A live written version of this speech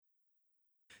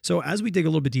So as we dig a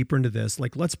little bit deeper into this,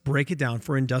 like let's break it down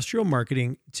for industrial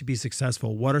marketing to be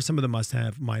successful. What are some of the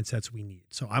must-have mindsets we need?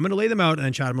 So I'm going to lay them out, and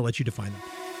then Chad, I'm going to let you define them.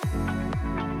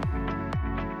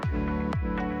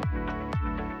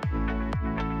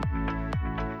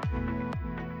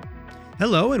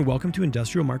 Hello, and welcome to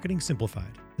Industrial Marketing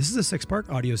Simplified. This is a six-part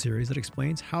audio series that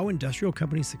explains how industrial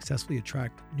companies successfully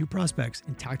attract new prospects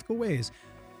in tactical ways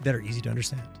that are easy to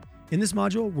understand. In this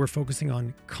module, we're focusing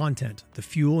on content, the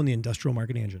fuel in the industrial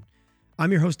marketing engine.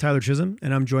 I'm your host, Tyler Chisholm,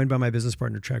 and I'm joined by my business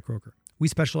partner, Chad Croker. We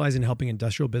specialize in helping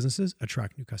industrial businesses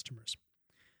attract new customers.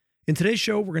 In today's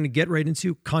show, we're going to get right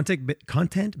into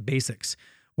content basics.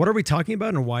 What are we talking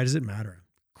about and why does it matter?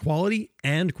 Quality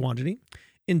and quantity.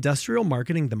 Industrial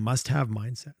marketing, the must-have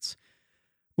mindsets.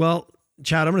 Well,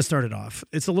 Chad, I'm going to start it off.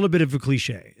 It's a little bit of a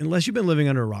cliche. Unless you've been living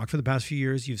under a rock for the past few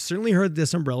years, you've certainly heard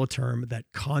this umbrella term that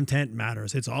content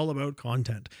matters. It's all about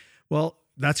content. Well,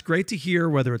 that's great to hear,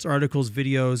 whether it's articles,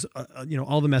 videos,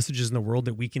 all the messages in the world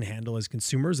that we can handle as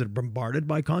consumers that are bombarded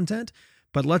by content.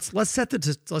 But let's set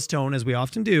the tone, as we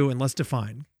often do, and let's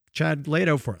define. Chad, lay it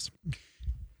out for us.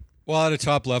 Well, at a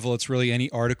top level, it's really any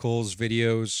articles,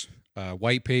 videos,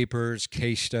 white papers,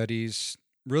 case studies,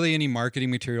 really any marketing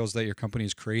materials that your company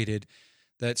has created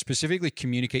that specifically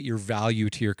communicate your value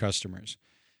to your customers.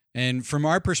 And from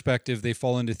our perspective, they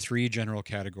fall into three general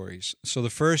categories. So the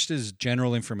first is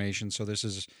general information. So this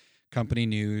is company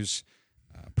news,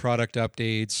 product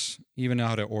updates, even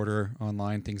how to order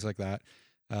online, things like that.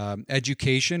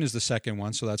 Education is the second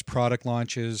one. So that's product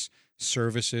launches,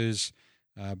 services,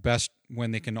 best when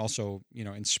they can also,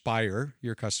 inspire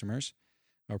your customers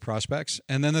or prospects.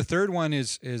 And then the third one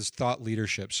is thought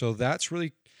leadership. So that's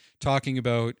really talking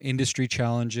about industry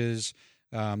challenges.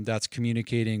 That's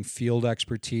communicating field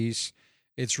expertise.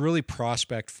 It's really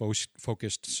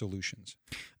prospect-focused solutions.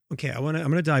 Okay, I'm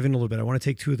going to dive in a little bit. I want to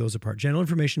take two of those apart. General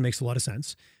information makes a lot of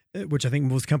sense, which I think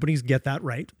most companies get that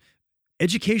right.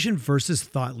 Education versus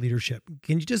thought leadership.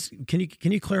 Can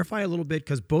you clarify a little bit,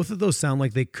 because both of those sound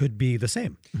like they could be the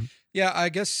same? Mm-hmm. Yeah, I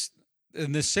guess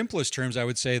in the simplest terms, I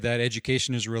would say that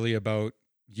education is really about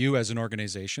you as an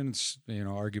organization. It's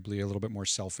arguably a little bit more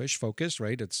selfish focused,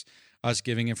 right? It's us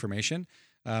giving information.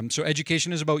 So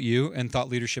education is about you, and thought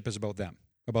leadership is about them,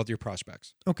 about your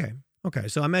prospects. Okay.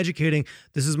 So I'm educating.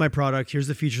 This is my product. Here's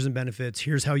the features and benefits.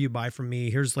 Here's how you buy from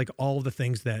me. Here's like all the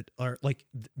things that are like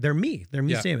they're me. They're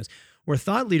me statements. Where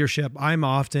thought leadership, I'm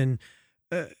often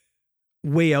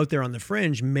way out there on the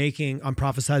fringe, I'm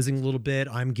prophesizing a little bit.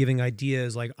 I'm giving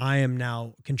ideas, like I am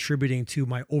now contributing to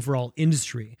my overall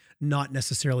industry, not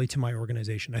necessarily to my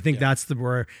organization. I think that's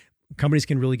where companies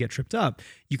can really get tripped up.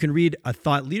 You can read a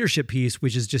thought leadership piece,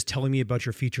 which is just telling me about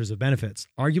your features and benefits.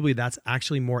 Arguably, that's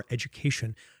actually more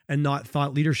education and not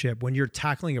thought leadership when you're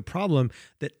tackling a problem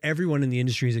that everyone in the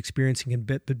industry is experiencing and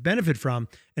benefit from,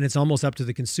 and it's almost up to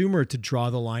the consumer to draw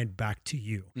the line back to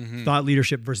you. Mm-hmm. Thought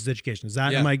leadership versus education. Is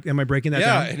that, am I breaking that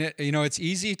down? Yeah, and it's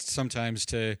easy sometimes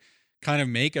to kind of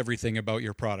make everything about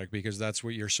your product because that's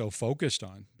what you're so focused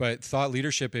on. But thought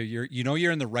leadership, you're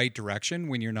in the right direction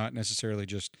when you're not necessarily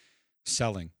just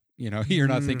selling. You're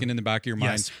not thinking in the back of your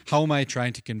mind, how am I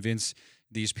trying to convince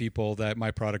these people that my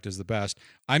product is the best?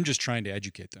 I'm just trying to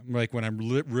educate them. Like when I'm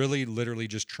really literally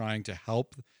just trying to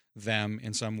help them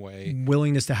in some way.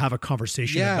 Willingness to have a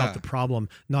conversation about the problem,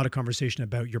 not a conversation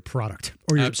about your product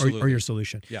or your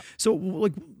solution. Yeah. So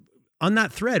like on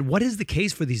that thread, what is the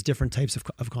case for these different types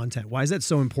of content? Why is that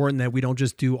so important that we don't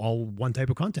just do all one type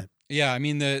of content? Yeah. I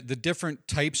mean, the different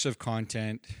types of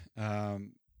content,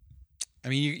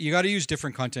 you got to use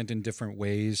different content in different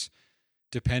ways,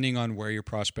 depending on where your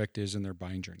prospect is in their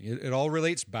buying journey. It all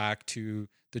relates back to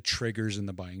the triggers in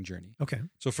the buying journey. Okay.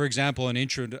 So for example, an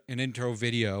intro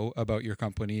video about your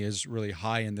company is really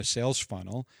high in the sales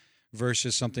funnel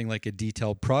versus something like a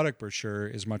detailed product brochure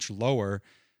is much lower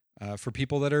for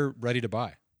people that are ready to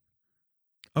buy.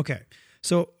 Okay.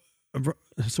 So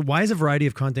why is a variety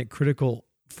of content critical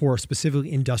for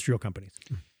specifically industrial companies?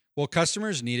 Well,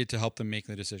 customers need it to help them make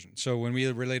the decision. So when we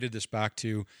related this back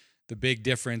to the big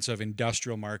difference of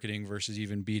industrial marketing versus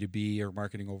even B2B or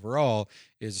marketing overall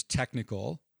is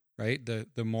technical, right?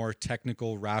 The more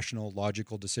technical, rational,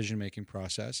 logical decision-making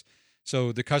process.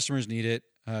 So the customers need it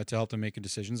to help them make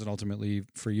decisions and ultimately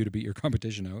for you to beat your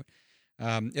competition out.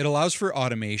 It allows for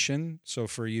automation, so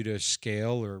for you to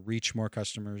scale or reach more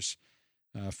customers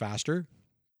faster.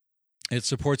 It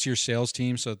supports your sales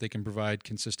team so that they can provide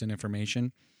consistent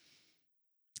information.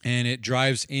 And it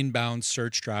drives inbound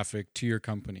search traffic to your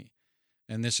company.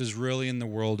 And this is really in the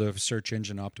world of search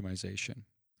engine optimization.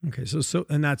 Okay, so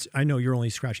and that's, I know you're only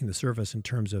scratching the surface in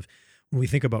terms of when we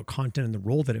think about content and the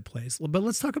role that it plays. But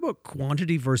let's talk about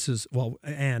quantity versus,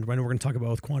 and I know we're going to talk about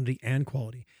both quantity and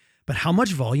quality. But how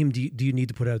much volume do you need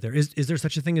to put out there? Is there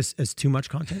such a thing as too much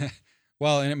content?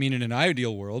 Well, and I mean, in an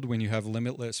ideal world, when you have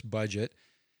limitless budget,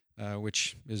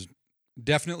 which is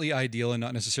definitely ideal and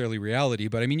not necessarily reality,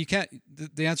 but I mean, you can't,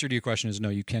 the answer to your question is no,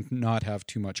 you cannot have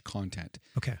too much content.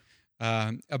 Okay.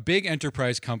 A big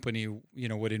enterprise company,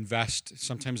 would invest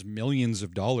sometimes millions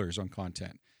of dollars on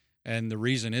content. And the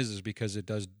reason is because it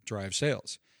does drive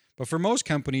sales. But for most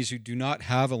companies who do not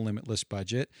have a limitless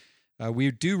budget,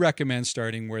 we do recommend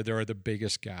starting where there are the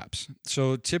biggest gaps.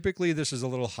 So typically this is a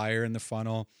little higher in the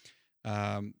funnel.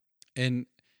 And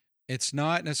it's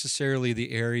not necessarily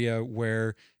the area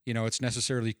where, it's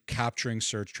necessarily capturing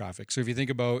search traffic. So if you think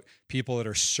about people that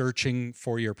are searching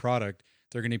for your product,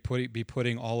 they're going to be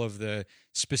putting all of the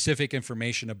specific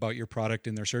information about your product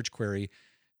in their search query.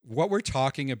 What we're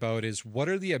talking about is what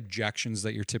are the objections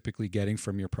that you're typically getting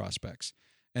from your prospects?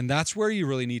 And that's where you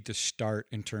really need to start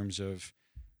in terms of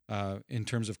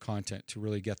content to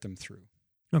really get them through.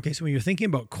 Okay, so when you're thinking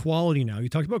about quality now, you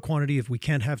talked about quantity if we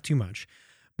can't have too much.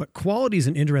 But quality is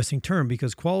an interesting term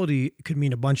because quality could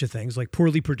mean a bunch of things like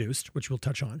poorly produced, which we'll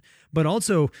touch on, but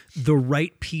also the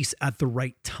right piece at the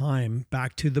right time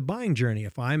back to the buying journey.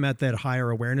 If I'm at that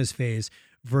higher awareness phase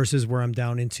versus where I'm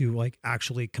down into like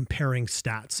actually comparing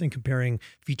stats and comparing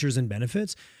features and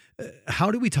benefits, how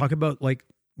do we talk about like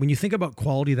when you think about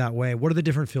quality that way, what are the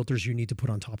different filters you need to put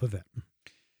on top of it?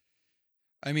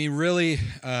 I mean, really,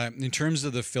 in terms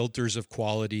of the filters of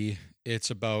quality, it's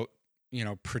about,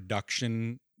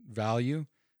 production value.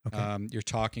 Okay. You're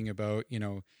talking about,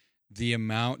 the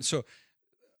amount. So,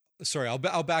 sorry,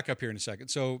 I'll back up here in a second.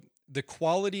 So the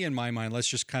quality in my mind, let's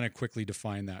just kind of quickly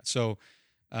define that. So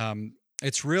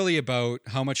it's really about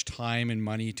how much time and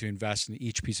money to invest in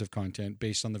each piece of content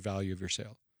based on the value of your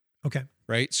sale. Okay.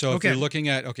 Right. So if you're looking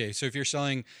at, so if you're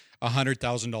selling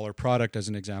 $100,000 product as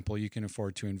an example, you can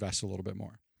afford to invest a little bit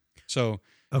more. So,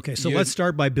 let's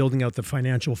start by building out the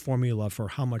financial formula for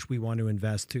how much we want to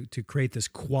invest to create this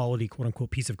quality, quote unquote,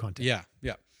 piece of content.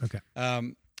 Yeah. Okay.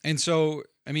 And so,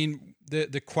 I mean,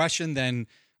 the question then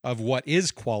of what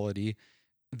is quality,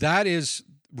 that is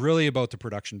really about the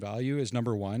production value is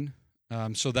number one.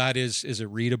 So that is it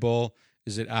readable?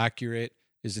 Is it accurate?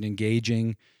 Is it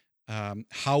engaging?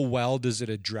 How well does it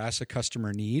address a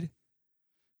customer need?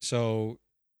 So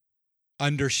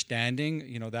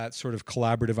understanding, that sort of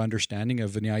collaborative understanding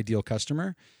of an ideal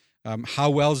customer.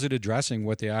 How well is it addressing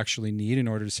what they actually need in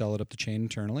order to sell it up the chain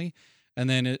internally? And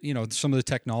then, some of the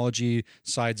technology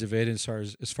sides of it as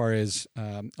far as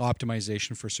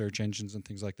optimization for search engines and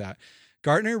things like that.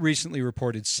 Gartner recently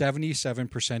reported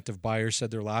 77% of buyers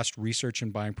said their last research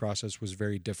and buying process was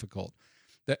very difficult.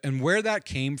 And where that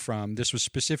came from, this was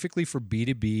specifically for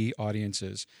B2B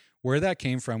audiences, where that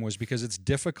came from was because it's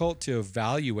difficult to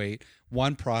evaluate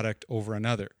one product over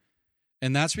another.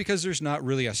 And that's because there's not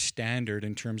really a standard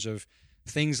in terms of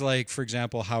things like, for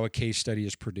example, how a case study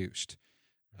is produced.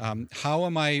 How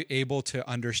am I able to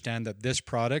understand that this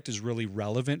product is really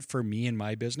relevant for me and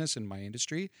my business and my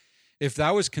industry? If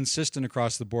that was consistent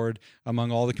across the board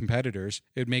among all the competitors,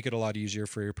 it would make it a lot easier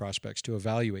for your prospects to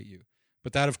evaluate you.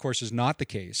 But that, of course, is not the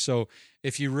case. So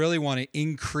if you really want to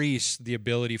increase the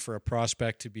ability for a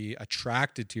prospect to be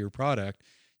attracted to your product,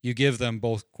 you give them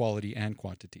both quality and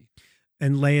quantity.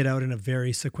 And lay it out in a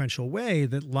very sequential way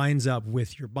that lines up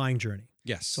with your buying journey.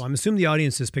 Yes. So I'm assuming the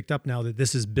audience has picked up now that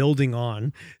this is building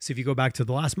on. So if you go back to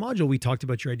the last module, we talked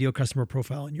about your ideal customer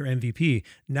profile and your MVP.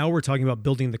 Now we're talking about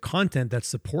building the content that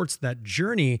supports that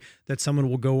journey that someone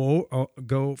will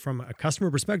go from a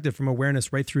customer perspective, from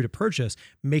awareness right through to purchase,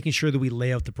 making sure that we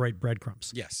lay out the right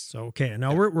breadcrumbs. Yes. So, okay. And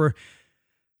now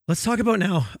let's talk about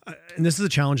now, and this is a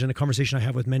challenge and a conversation I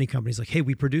have with many companies like, hey,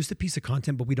 we produced a piece of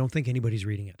content, but we don't think anybody's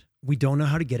reading it. We don't know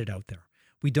how to get it out there.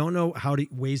 We don't know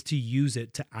ways to use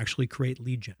it to actually create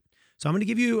lead gen. So I'm going to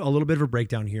give you a little bit of a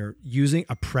breakdown here using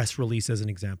a press release as an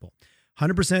example.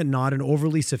 100% not an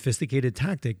overly sophisticated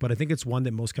tactic, but I think it's one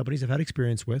that most companies have had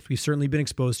experience with. We've certainly been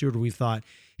exposed to it where we've thought,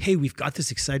 hey, we've got this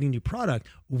exciting new product.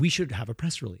 We should have a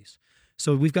press release.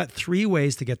 So we've got 3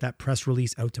 ways to get that press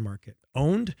release out to market: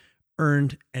 owned,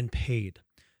 earned, and paid.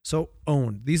 So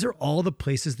owned, these are all the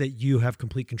places that you have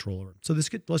complete control over. So let's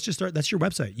just start. That's your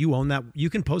website. You own that. You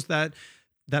can post that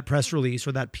press release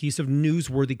or that piece of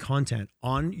newsworthy content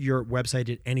on your website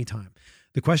at any time.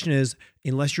 The question is,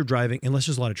 unless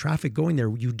there's a lot of traffic going there,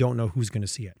 you don't know who's going to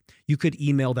see it. You could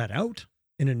email that out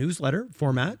in a newsletter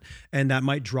format, and that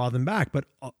might draw them back. But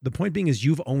the point being is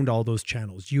you've owned all those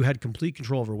channels. You had complete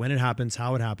control over when it happens,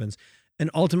 how it happens, and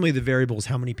ultimately the variable is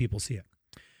how many people see it.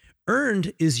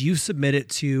 Earned is you submit it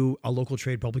to a local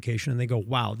trade publication and they go,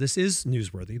 wow, this is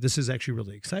newsworthy. This is actually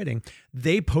really exciting.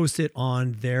 They post it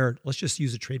on their, let's just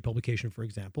use a trade publication, for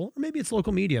example, or maybe it's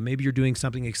local media. Maybe you're doing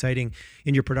something exciting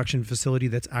in your production facility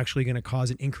that's actually going to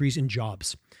cause an increase in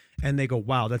jobs. And they go,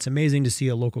 wow, that's amazing to see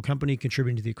a local company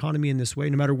contributing to the economy in this way.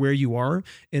 No matter where you are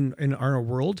in our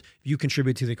world, if you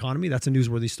contribute to the economy, that's a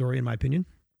newsworthy story, in my opinion.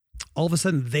 All of a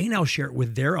sudden, they now share it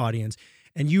with their audience,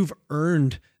 and you've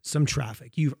earned some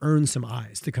traffic. You've earned some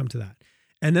eyes to come to that.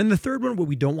 And then the third one, what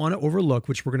we don't want to overlook,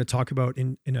 which we're going to talk about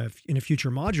in a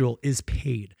future module, is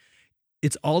paid.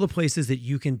 It's all the places that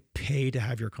you can pay to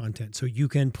have your content. So you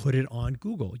can put it on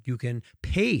Google. You can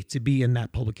pay to be in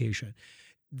that publication.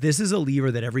 This is a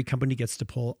lever that every company gets to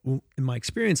pull. In my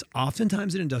experience,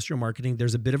 oftentimes in industrial marketing,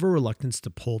 there's a bit of a reluctance to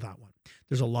pull that one.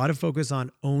 There's a lot of focus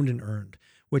on owned and earned,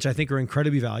 which I think are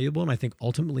incredibly valuable. And I think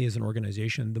ultimately as an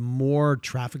organization, the more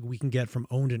traffic we can get from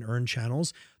owned and earned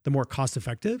channels, the more cost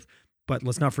effective. But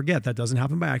let's not forget that doesn't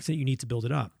happen by accident. You need to build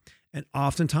it up. And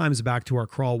oftentimes, back to our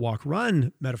crawl, walk,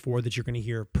 run metaphor that you're going to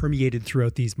hear permeated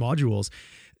throughout these modules,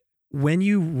 when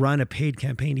you run a paid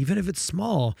campaign, even if it's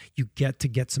small, you get to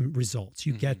get some results.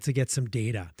 You get to get some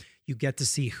data. You get to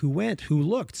see who went, who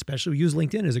looked, especially use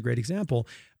LinkedIn as a great example.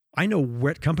 I know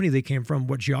what company they came from,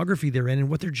 what geography they're in, and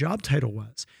what their job title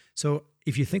was. So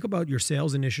if you think about your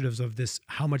sales initiatives of this,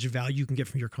 how much value you can get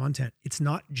from your content, it's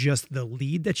not just the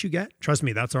lead that you get. Trust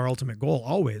me, that's our ultimate goal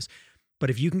always. But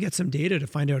if you can get some data to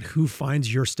find out who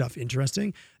finds your stuff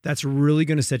interesting, that's really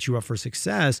going to set you up for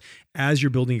success as you're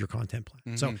building your content plan.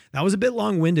 Mm-hmm. So that was a bit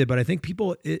long-winded, but I think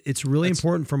it's really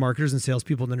important for marketers and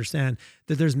salespeople to understand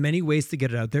that there's many ways to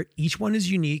get it out there. Each one is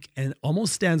unique and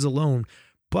almost stands alone.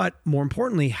 But more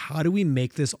importantly, how do we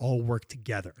make this all work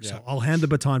together? Yeah. So I'll hand the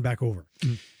baton back over.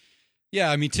 Yeah,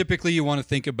 I mean, typically you want to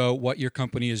think about what your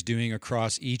company is doing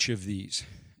across each of these.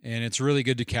 And it's really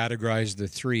good to categorize the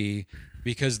three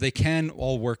because they can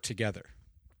all work together.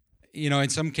 You know, in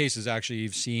some cases, actually,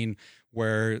 you've seen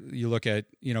where you look at,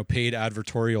 paid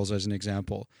advertorials as an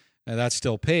example. Now, that's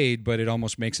still paid, but it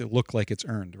almost makes it look like it's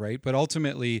earned, right? But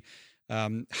ultimately,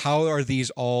 how are these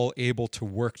all able to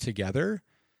work together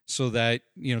so that,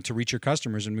 to reach your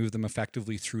customers and move them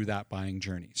effectively through that buying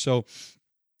journey? So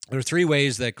there are three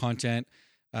ways that content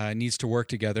needs to work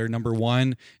together. Number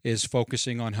one is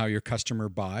focusing on how your customer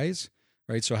buys,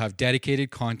 right? So have dedicated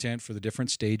content for the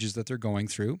different stages that they're going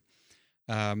through.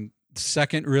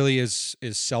 Second really is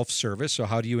self-service. So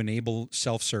how do you enable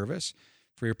self-service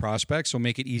for your prospects? So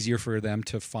make it easier for them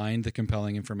to find the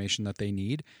compelling information that they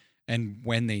need and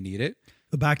when they need it.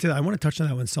 Back to that, I want to touch on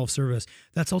that one, self-service.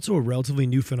 That's also a relatively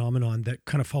new phenomenon that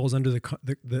kind of falls under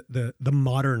the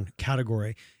modern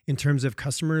category in terms of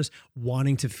customers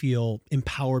wanting to feel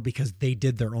empowered because they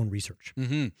did their own research.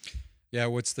 Mm-hmm. Yeah,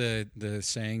 what's the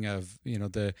saying of,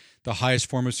 the highest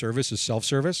form of service is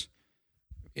self-service?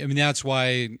 I mean, that's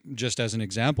why, just as an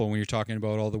example, when you're talking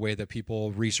about all the way that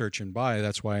people research and buy,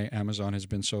 that's why Amazon has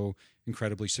been so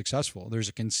incredibly successful. There's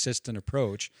a consistent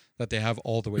approach that they have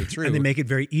all the way through. And they make it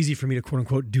very easy for me to, quote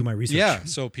unquote, do my research. Yeah.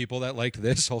 So people that liked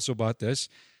this also bought this.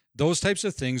 Those types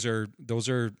of things are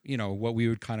what we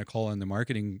would kind of call in the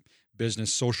marketing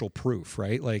business social proof,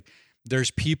 right? Like there's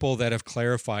people that have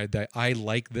clarified that I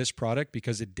like this product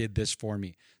because it did this for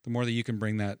me. The more that you can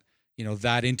bring that,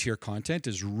 that into your content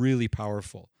is really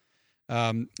powerful.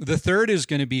 The third is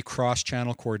going to be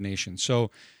cross-channel coordination.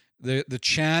 So the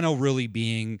channel really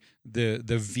being the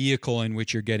vehicle in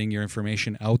which you're getting your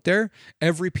information out there.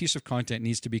 Every piece of content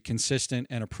needs to be consistent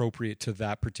and appropriate to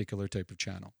that particular type of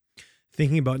channel.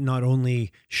 Thinking about not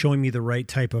only showing me the right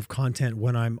type of content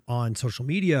when I'm on social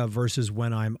media versus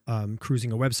when I'm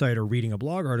cruising a website or reading a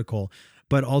blog article,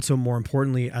 but also more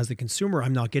importantly, as the consumer,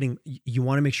 you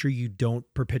want to make sure you don't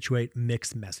perpetuate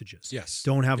mixed messages. Yes.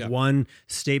 Don't have one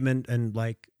statement and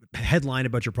like headline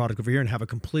about your product over here and have a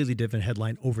completely different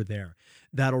headline over there.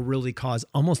 That'll really cause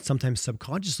almost sometimes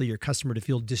subconsciously your customer to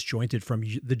feel disjointed from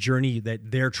the journey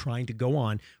that they're trying to go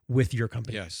on with your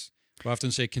company. Yes. I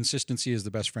often say consistency is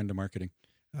the best friend of marketing.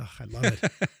 Oh, I love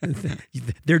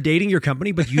it. They're dating your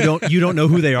company, but you don't know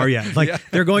who they are yet.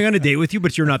 Like they're going on a date with you,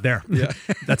 but you're not there. Yeah.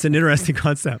 That's an interesting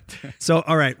concept. So,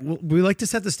 all right, we like to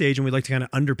set the stage and we like to kind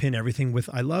of underpin everything with,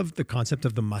 I love the concept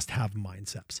of the must-have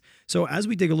mindsets. So as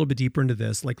we dig a little bit deeper into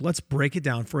this, like let's break it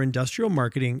down for industrial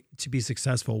marketing to be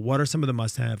successful. What are some of the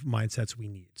must-have mindsets we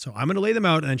need? So I'm going to lay them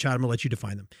out and then Chad, I'm going to let you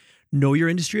define them. Know your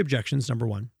industry objections, number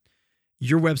one.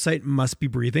 Your website must be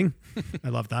breathing. I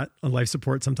love that. On life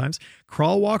support sometimes.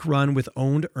 Crawl, walk, run with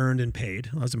owned, earned, and paid.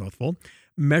 That's a mouthful.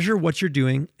 Measure what you're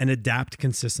doing and adapt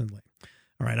consistently.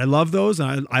 All right. I love those.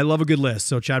 And I love a good list.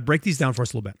 So Chad, break these down for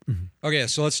us a little bit. Okay,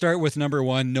 so let's start with number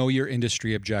one, know your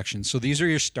industry objections. So these are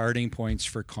your starting points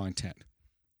for content,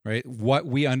 right? What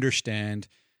we understand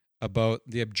about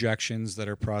the objections that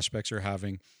our prospects are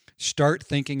having. Start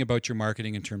thinking about your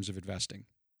marketing in terms of investing.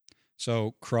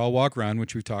 So crawl, walk, run,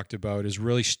 which we've talked about, is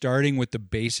really starting with the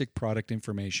basic product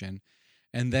information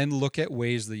and then look at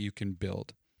ways that you can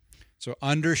build. So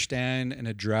understand and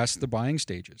address the buying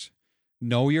stages.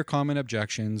 Know your common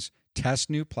objections, test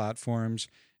new platforms,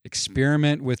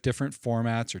 experiment with different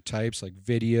formats or types like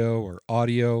video or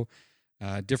audio,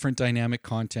 different dynamic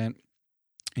content.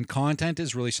 And content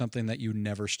is really something that you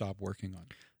never stop working on.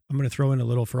 I'm going to throw in a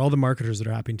little for all the marketers that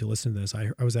are happy to listen to this.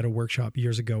 I was at a workshop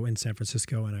years ago in San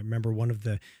Francisco, and I remember one of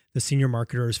the senior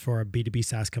marketers for a B2B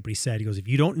SaaS company said, he goes, if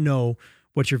you don't know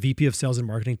what your VP of sales and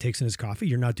marketing takes in his coffee,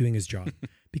 you're not doing his job.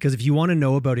 Because if you want to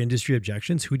know about industry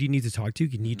objections, who do you need to talk to?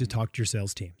 You need to talk to your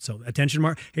sales team. So attention,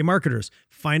 hey, marketers,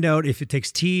 find out if it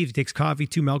takes tea, if it takes coffee,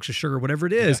 2 milks of sugar, whatever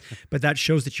it is. Yeah. But that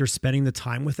shows that you're spending the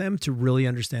time with them to really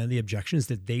understand the objections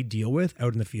that they deal with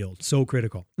out in the field. So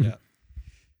critical. Yeah.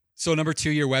 So number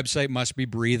two, your website must be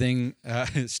breathing.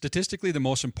 Statistically, the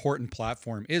most important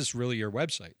platform is really your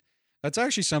website. That's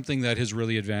actually something that has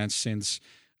really advanced since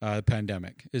the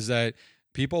pandemic, is that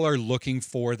people are looking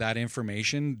for that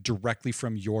information directly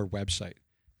from your website.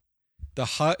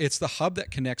 It's the hub that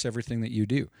connects everything that you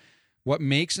do. What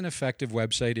makes an effective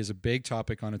website is a big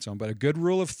topic on its own, but a good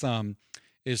rule of thumb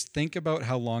is think about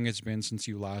how long it's been since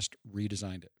you last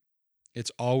redesigned it.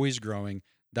 It's always growing.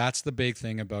 That's the big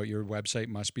thing about your website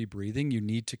must be breathing. You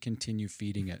need to continue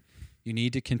feeding it. You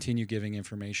need to continue giving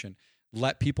information.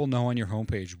 Let people know on your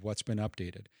homepage what's been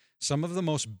updated. Some of the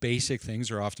most basic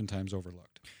things are oftentimes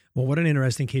overlooked. Well, what an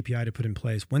interesting KPI to put in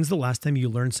place. When's the last time you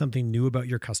learned something new about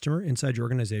your customer inside your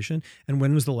organization? And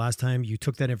when was the last time you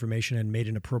took that information and made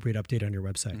an appropriate update on your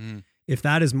website? Mm. If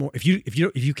that is more, if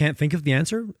you can't think of the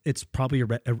answer, it's probably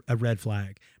a red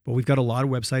flag. But we've got a lot of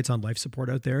websites on life support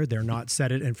out there. They're not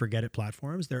set it and forget it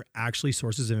platforms. They're actually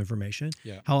sources of information.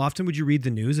 Yeah. How often would you read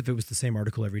the news if it was the same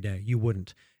article every day? You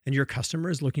wouldn't. And your customer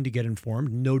is looking to get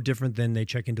informed, no different than they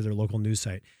check into their local news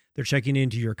site. They're checking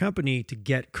into your company to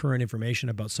get current information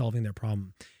about solving their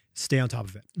problem. Stay on top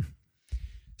of it.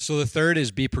 So the third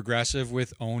is be progressive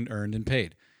with owned, earned, and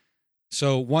paid.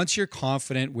 So once you're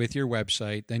confident with your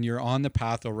website, then you're on the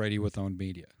path already with owned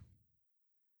media.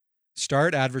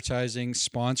 Start advertising,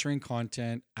 sponsoring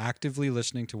content, actively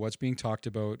listening to what's being talked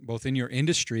about, both in your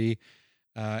industry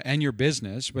and your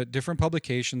business, but different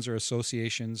publications or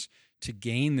associations to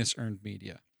gain this earned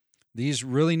media. These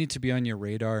really need to be on your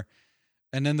radar.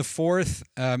 And then the fourth,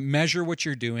 measure what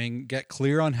you're doing, get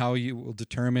clear on how you will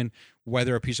determine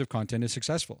whether a piece of content is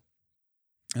successful.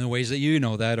 And the ways that you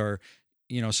know that are,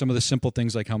 some of the simple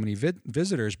things like how many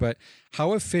visitors, but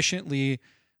how efficiently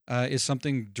is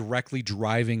something directly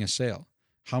driving a sale?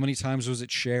 How many times was it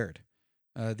shared?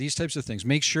 These types of things.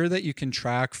 Make sure that you can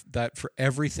track that for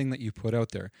everything that you put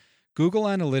out there. Google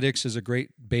Analytics is a great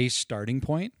base starting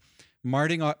point.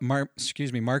 Marketing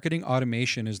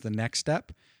automation is the next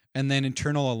step. And then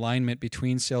internal alignment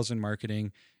between sales and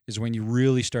marketing is when you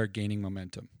really start gaining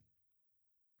momentum.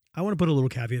 I want to put a little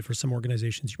caveat for some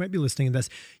organizations. You might be listening to this.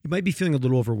 You might be feeling a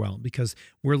little overwhelmed because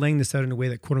we're laying this out in a way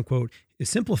that, quote unquote, is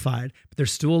simplified, but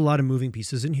there's still a lot of moving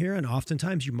pieces in here. And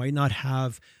oftentimes you might not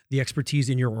have the expertise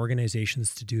in your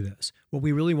organizations to do this. What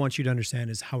we really want you to understand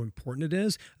is how important it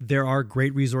is. There are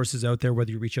great resources out there,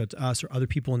 whether you reach out to us or other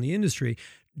people in the industry.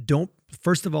 Don't,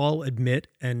 first of all, admit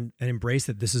and embrace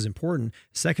that this is important.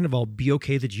 Second of all, be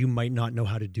okay that you might not know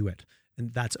how to do it.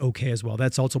 And that's okay as well.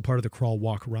 That's also part of the crawl,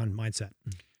 walk, run mindset.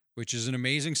 Which is an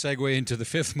amazing segue into the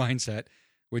fifth mindset,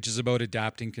 which is about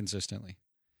adapting consistently.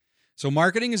 So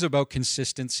marketing is about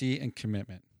consistency and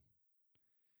commitment.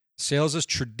 Sales has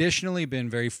traditionally been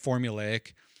very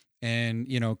formulaic and,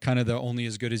 kind of the only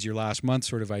as good as your last month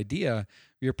sort of idea.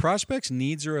 Your prospects'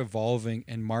 needs are evolving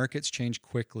and markets change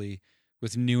quickly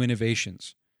with new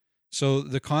innovations. So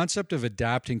the concept of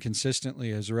adapting consistently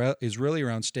is really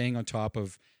around staying on top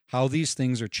of how these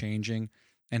things are changing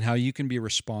and how you can be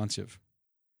responsive.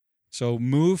 So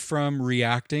move from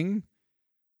reacting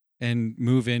and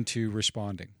move into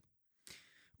responding.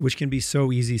 Which can be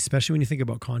so easy, especially when you think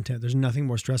about content. There's nothing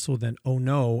more stressful than, oh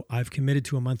no, I've committed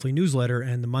to a monthly newsletter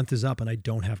and the month is up and I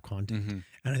don't have content. Mm-hmm.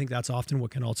 And I think that's often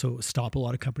what can also stop a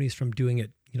lot of companies from doing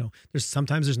it.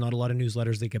 Sometimes there's not a lot of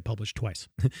newsletters that get published twice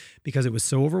because it was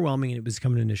so overwhelming and it was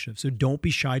becoming an initiative. So don't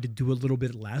be shy to do a little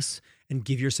bit less and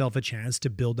give yourself a chance to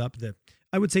build up the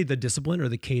discipline or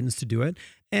the cadence to do it.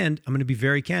 And I'm going to be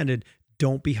very candid.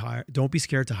 Don't be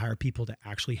scared to hire people to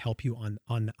actually help you on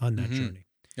that journey.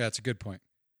 Yeah, that's a good point.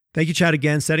 Thank you, Chad.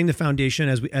 Again, setting the foundation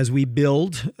as we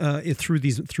build it through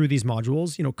these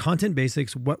modules. Content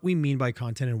basics, what we mean by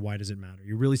content and why does it matter.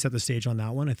 You really set the stage on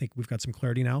that one. I think we've got some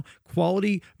clarity now.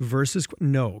 Quality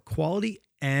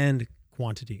and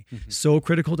quantity. So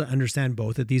critical to understand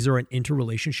both, that these are an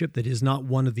interrelationship that is not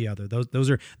one or the other.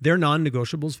 They're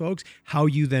non-negotiables, folks. How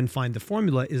you then find the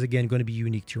formula is, again, going to be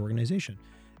unique to your organization.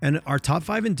 And our top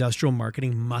 5 industrial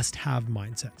marketing must-have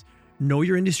mindsets. Know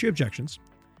your industry objections.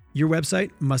 Your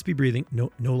website must be breathing.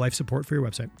 No life support for your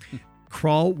website.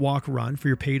 Crawl, walk, run for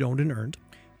your paid, owned, and earned.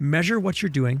 Measure what you're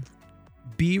doing.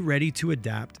 Be ready to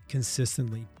adapt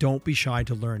consistently. Don't be shy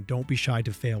to learn. Don't be shy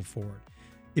to fail forward.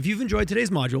 If you've enjoyed today's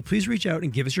module, please reach out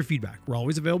and give us your feedback. We're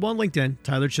always available on LinkedIn,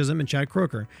 Tyler Chisholm and Chad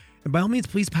Croker. And by all means,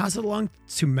 please pass it along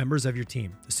to members of your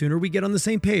team. The sooner we get on the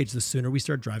same page, the sooner we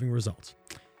start driving results.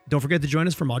 Don't forget to join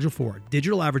us for Module 4,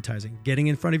 Digital Advertising, getting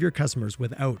in front of your customers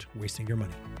without wasting your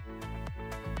money.